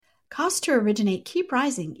Costs to originate keep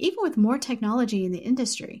rising, even with more technology in the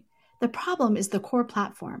industry. The problem is the core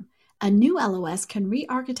platform. A new LOS can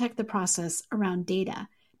re-architect the process around data,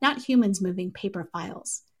 not humans moving paper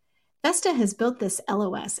files. Vesta has built this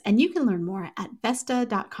LOS, and you can learn more at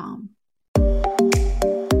Vesta.com.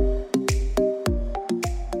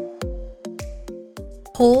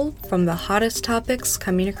 Pull from the hottest topics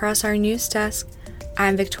coming across our news desk.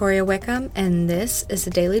 I'm Victoria Wickham, and this is the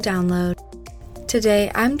Daily Download.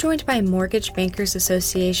 Today, I'm joined by Mortgage Bankers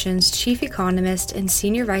Association's Chief Economist and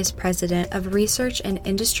Senior Vice President of Research and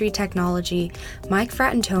Industry Technology, Mike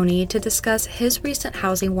Fratantoni, to discuss his recent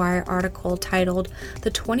Housing Wire article titled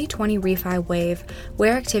The 2020 Refi Wave,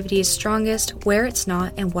 Where Activity is Strongest, Where It's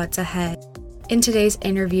Not, and What's Ahead. In today's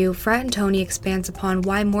interview, Fratantoni expands upon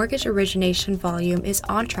why mortgage origination volume is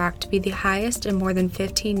on track to be the highest in more than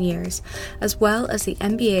 15 years, as well as the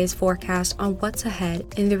MBA's forecast on what's ahead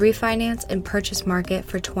in the refinance and purchase market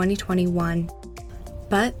for 2021.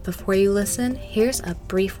 But before you listen, here's a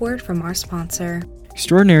brief word from our sponsor.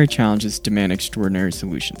 Extraordinary challenges demand extraordinary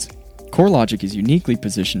solutions. CoreLogic is uniquely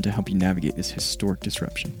positioned to help you navigate this historic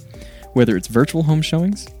disruption. Whether it's virtual home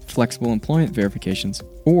showings, flexible employment verifications,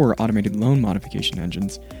 or automated loan modification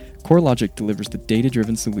engines, CoreLogic delivers the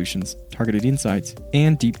data-driven solutions, targeted insights,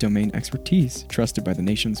 and deep domain expertise trusted by the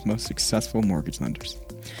nation's most successful mortgage lenders.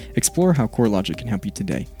 Explore how CoreLogic can help you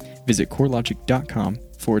today. Visit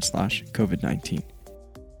corelogic.com/COVID-19.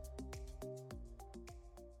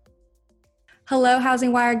 Hello,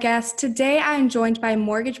 Housing Wire guests. Today, I am joined by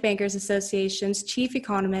Mortgage Bankers Association's Chief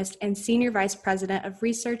Economist and Senior Vice President of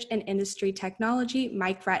Research and Industry Technology,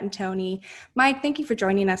 Mike Fratantoni. Mike, thank you for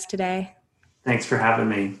joining us today. Thanks for having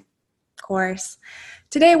me. Of course.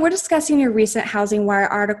 Today, we're discussing your recent Housing Wire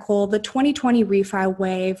article, The 2020 Refi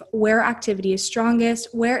Wave, Where Activity is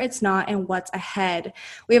Strongest, Where It's Not, and What's Ahead.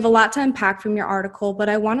 We have a lot to unpack from your article, but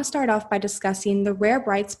I want to start off by discussing the rare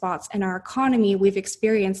bright spots in our economy we've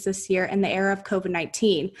experienced this year in the era of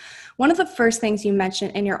COVID-19. One of the first things you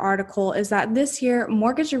mentioned in your article is that this year,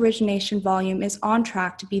 mortgage origination volume is on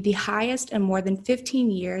track to be the highest in more than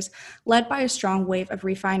 15 years, led by a strong wave of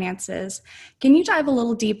refinances. Can you dive a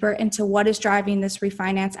little deeper into what is driving this refinance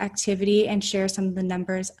activity and share some of the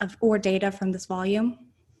numbers or data from this volume?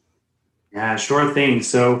 Yeah, sure thing.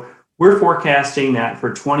 So we're forecasting that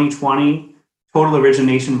for 2020, total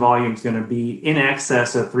origination volume is going to be in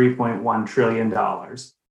excess of $3.1 trillion.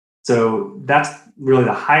 So that's really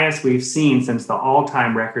the highest we've seen since the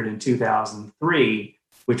all-time record in 2003,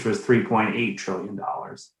 which was $3.8 trillion.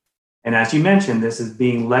 And as you mentioned, this is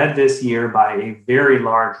being led this year by a very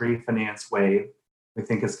large refinance wave. We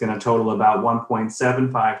think it's going to total about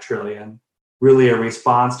 $1.75 trillion, really a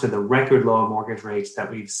response to the record low mortgage rates that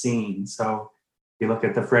we've seen. So if you look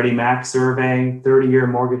at the Freddie Mac survey, 30-year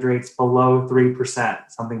mortgage rates below 3%,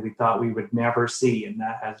 something we thought we would never see. And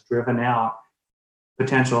that has driven out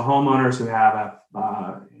potential homeowners who have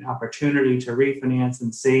an opportunity to refinance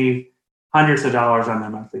and save hundreds of dollars on their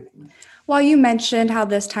monthly payment. While you mentioned how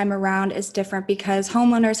this time around is different because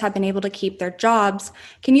homeowners have been able to keep their jobs,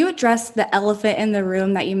 can you address the elephant in the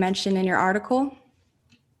room that you mentioned in your article?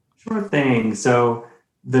 Sure thing. So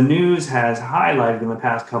the news has highlighted in the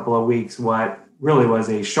past couple of weeks what really was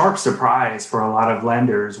a sharp surprise for a lot of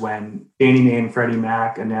lenders when Fannie Mae and Freddie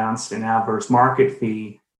Mac announced an adverse market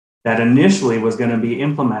fee that initially was going to be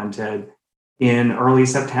implemented in early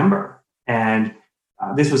September. And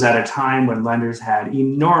this was at a time when lenders had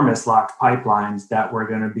enormous locked pipelines that were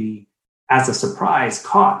going to be, as a surprise,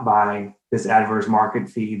 caught by this adverse market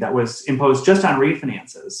fee that was imposed just on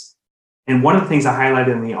refinances. And one of the things I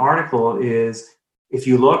highlighted in the article is if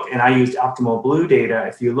you look, and I used Optimal Blue data,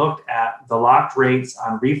 if you looked at the locked rates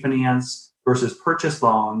on refinance versus purchase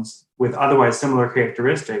loans with otherwise similar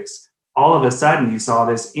characteristics, all of a sudden you saw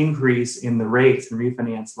this increase in the rates in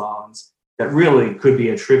refinance loans that really could be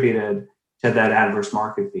attributed to that adverse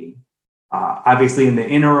market fee. Obviously, in the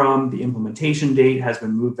interim, the implementation date has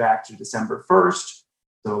been moved back to December 1st.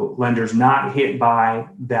 So lenders not hit by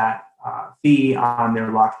that fee on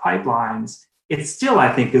their locked pipelines, it still,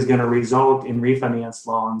 I think, is going to result in refinance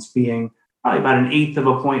loans being probably about 1/8 of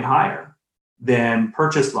a point higher than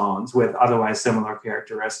purchase loans with otherwise similar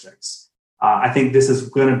characteristics. I think this is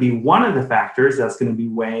going to be one of the factors that's going to be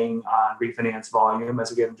weighing on refinance volume as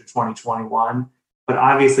we get into 2021. But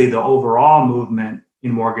obviously, the overall movement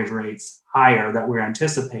in mortgage rates higher that we're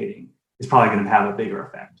anticipating is probably going to have a bigger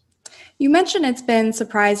effect. You mentioned it's been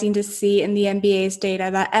surprising to see in the MBA's data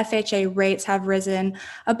that FHA rates have risen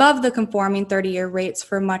above the conforming 30-year rates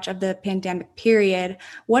for much of the pandemic period.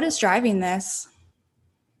 What is driving this?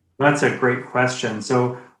 That's a great question.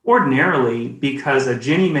 So ordinarily, because a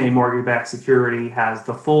Ginnie Mae mortgage-backed security has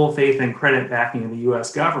the full faith and credit backing of the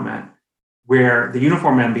U.S. government, where the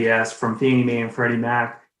uniform MBS from Fannie Mae and Freddie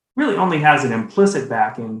Mac really only has an implicit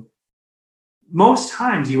backing, most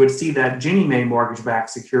times you would see that Ginnie Mae mortgage-backed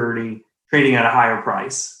security trading at a higher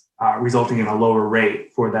price, resulting in a lower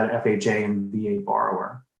rate for that FHA and VA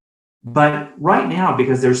borrower. But right now,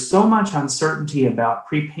 because there's so much uncertainty about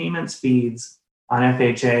prepayment speeds on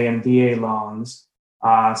FHA and VA loans,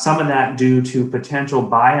 some of that due to potential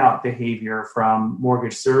buyout behavior from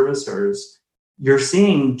mortgage servicers, you're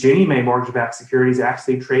seeing Ginnie Mae mortgage-backed securities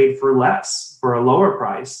actually trade for less, for a lower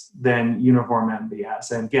price than uniform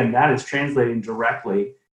MBS. And again, that is translating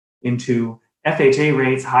directly into FHA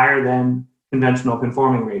rates higher than conventional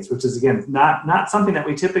conforming rates, which is, again, not something that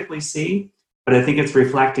we typically see, but I think it's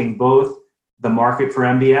reflecting both the market for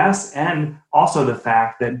MBS and also the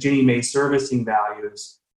fact that Ginnie Mae servicing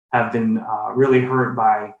values have been really hurt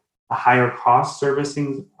by the higher cost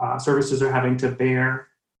servicers are having to bear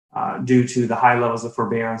due to the high levels of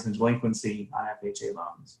forbearance and delinquency on FHA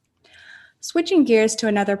loans. Switching gears to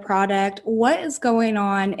another product, what is going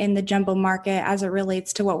on in the jumbo market as it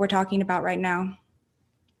relates to what we're talking about right now?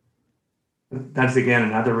 That's, again,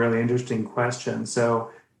 another really interesting question. So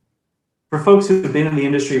for folks who've been in the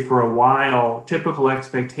industry for a while, typical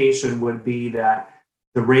expectation would be that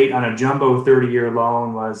the rate on a jumbo 30-year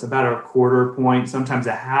loan was about a quarter point, sometimes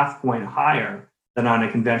a half point higher than on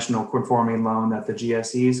a conventional conforming loan that the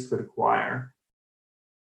GSEs could acquire.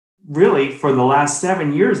 Really, for the last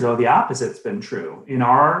 7 years, though, the opposite's been true. In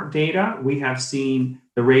our data, we have seen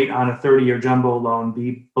the rate on a 30-year jumbo loan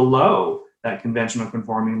be below that conventional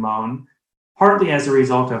conforming loan, partly as a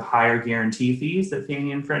result of higher guarantee fees that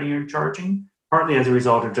Fannie and Freddie are charging, partly as a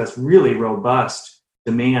result of just really robust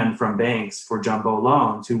demand from banks for jumbo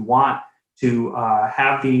loans who want to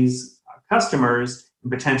have these customers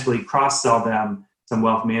and potentially cross-sell them some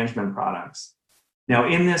wealth management products. Now,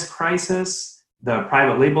 in this crisis, the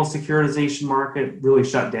private label securitization market really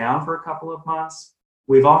shut down for a couple of months.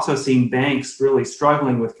 We've also seen banks really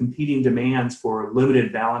struggling with competing demands for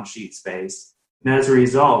limited balance sheet space. And as a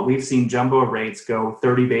result, we've seen jumbo rates go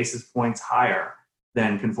 30 basis points higher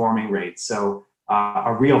than conforming rates. So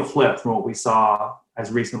a real flip from what we saw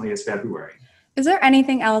as recently as February. Is there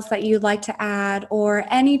anything else that you'd like to add or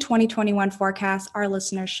any 2021 forecast our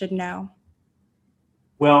listeners should know?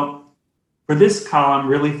 Well, for this column,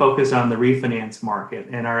 really focused on the refinance market,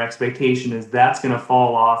 and our expectation is that's going to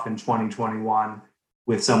fall off in 2021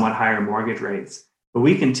 with somewhat higher mortgage rates. But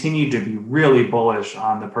we continue to be really bullish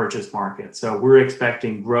on the purchase market. So we're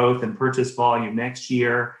expecting growth in purchase volume next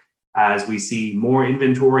year as we see more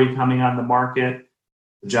inventory coming on the market,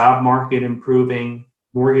 the job market improving,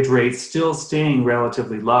 mortgage rates still staying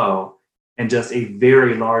relatively low, and just a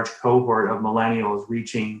very large cohort of millennials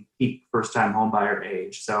reaching peak first-time homebuyer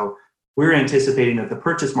age. So we're anticipating that the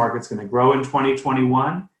purchase market's going to grow in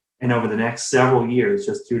 2021 and over the next several years,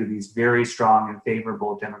 just due to these very strong and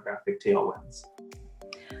favorable demographic tailwinds.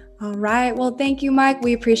 All right. Well, thank you, Mike.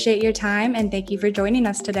 We appreciate your time, and thank you for joining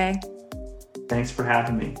us today. Thanks for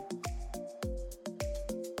having me.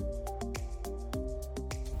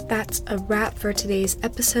 That's a wrap for today's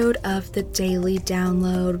episode of the Daily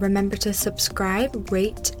Download. Remember to subscribe,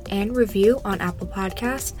 rate, and review on Apple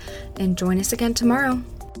Podcasts, and join us again tomorrow.